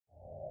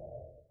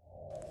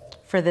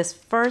for this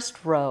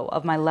first row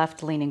of my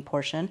left leaning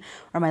portion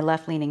or my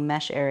left leaning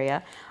mesh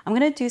area, I'm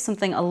going to do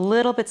something a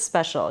little bit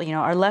special. You know,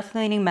 our left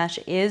leaning mesh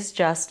is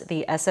just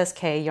the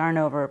SSK yarn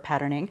over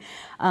patterning,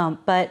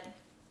 but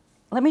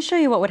let me show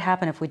you what would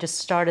happen if we just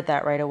started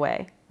that right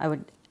away. I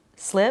would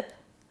slip,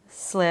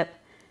 slip,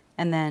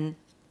 and then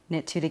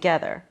knit two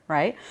together,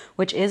 right?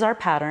 Which is our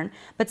pattern.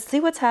 But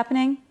see what's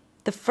happening?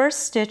 The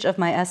first stitch of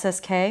my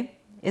SSK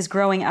is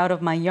growing out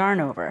of my yarn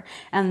over.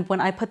 And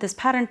when I put this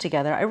pattern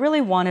together, I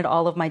really wanted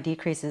all of my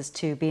decreases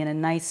to be in a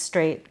nice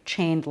straight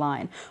chained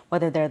line,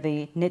 whether they're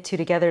the knit two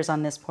togethers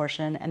on this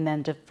portion and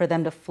then for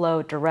them to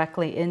flow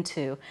directly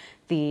into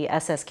the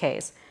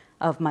SSKs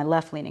of my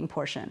left leaning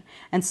portion.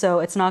 And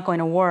so it's not going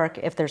to work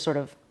if they're sort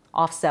of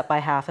offset by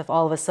half, if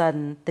all of a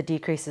sudden the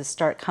decreases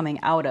start coming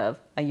out of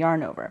a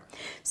yarn over.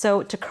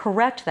 So to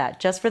correct that,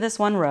 just for this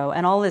one row,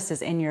 and all this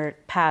is in your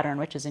pattern,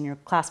 which is in your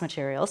class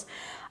materials,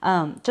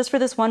 just for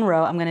this one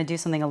row, I'm going to do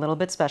something a little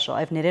bit special.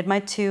 I've knitted my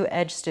 2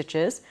 edge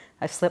stitches,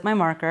 I've slipped my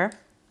marker,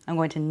 I'm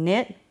going to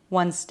knit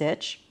 1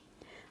 stitch,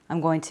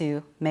 I'm going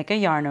to make a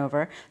yarn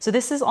over. So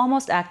this is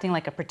almost acting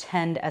like a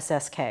pretend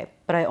SSK,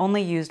 but I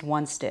only used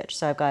 1 stitch.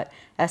 So I've got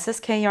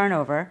SSK yarn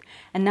over,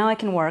 and now I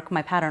can work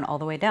my pattern all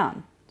the way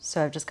down.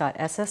 So I've just got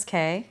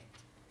SSK,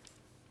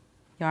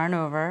 yarn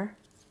over,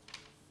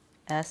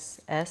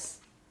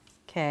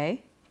 SSK,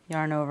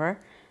 yarn over,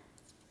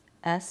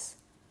 SSK,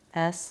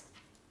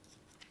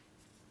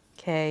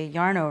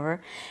 yarn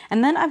over.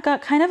 And then I've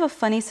got kind of a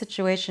funny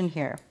situation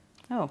here.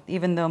 Oh,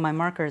 even though my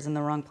marker is in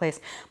the wrong place,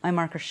 my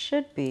marker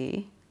should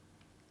be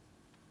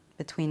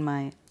between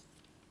my,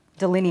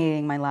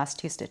 delineating my last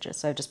 2 stitches.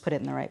 So I've just put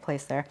it in the right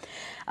place there.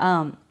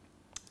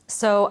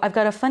 So I've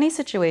got a funny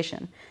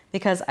situation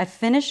because I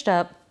finished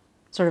up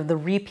sort of the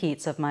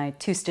repeats of my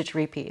 2-stitch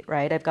repeat,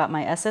 right? I've got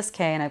my SSK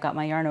and I've got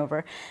my yarn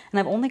over, and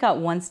I've only got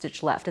 1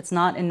 stitch left. It's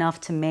not enough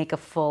to make a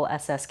full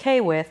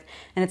SSK with,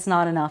 and it's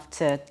not enough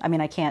to, I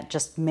mean, I can't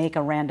just make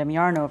a random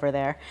yarn over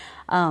there.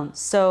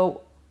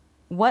 So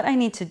what I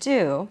need to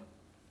do,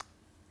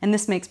 and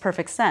this makes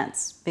perfect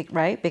sense,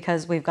 right?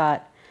 Because we've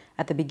got,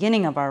 at the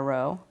beginning of our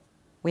row,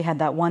 we had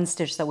that 1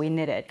 stitch that we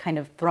knitted, kind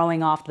of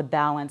throwing off the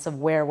balance of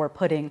where we're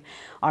putting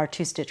our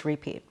 2-stitch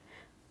repeat.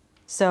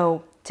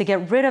 So to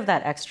get rid of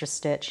that extra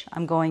stitch,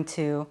 I'm going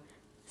to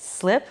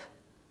slip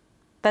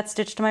that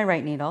stitch to my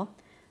right needle.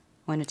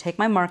 I'm going to take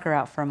my marker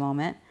out for a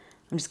moment.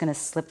 I'm just going to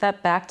slip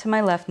that back to my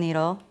left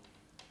needle,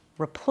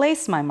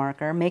 replace my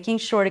marker, making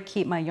sure to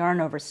keep my yarn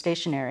over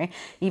stationary,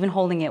 even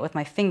holding it with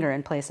my finger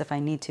in place if I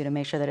need to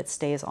make sure that it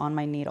stays on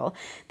my needle.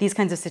 These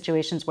kinds of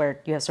situations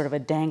where you have sort of a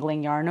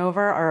dangling yarn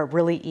over are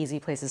really easy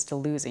places to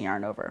lose a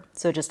yarn over.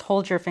 So just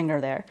hold your finger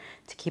there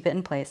to keep it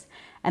in place.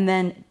 And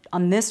then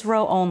on this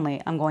row only,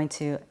 I'm going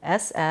to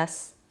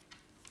SS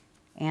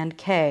and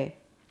K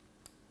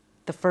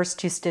the first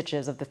 2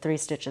 stitches of the 3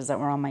 stitches that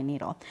were on my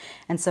needle.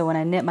 And so when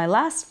I knit my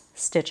last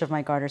stitch of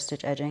my garter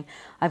stitch edging,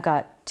 I've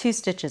got 2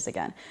 stitches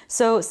again.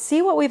 So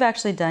see what we've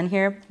actually done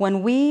here?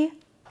 When we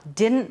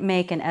didn't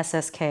make an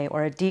SSK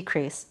or a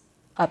decrease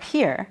up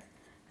here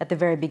at the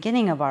very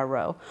beginning of our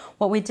row,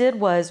 what we did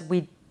was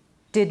we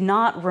did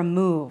not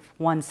remove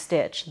 1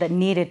 stitch that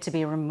needed to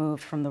be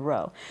removed from the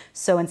row.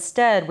 So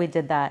instead we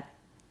did that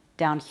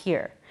down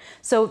here.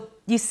 So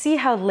you see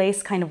how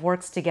lace kind of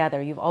works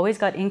together. You've always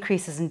got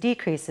increases and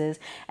decreases,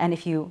 and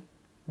if you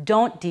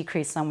don't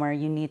decrease somewhere,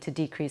 you need to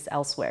decrease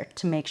elsewhere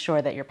to make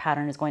sure that your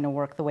pattern is going to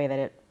work the way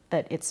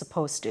that it's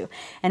supposed to.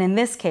 And in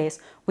this case,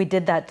 we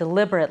did that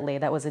deliberately.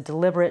 That was a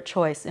deliberate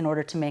choice in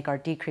order to make our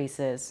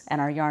decreases and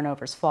our yarn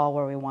overs fall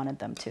where we wanted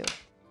them to.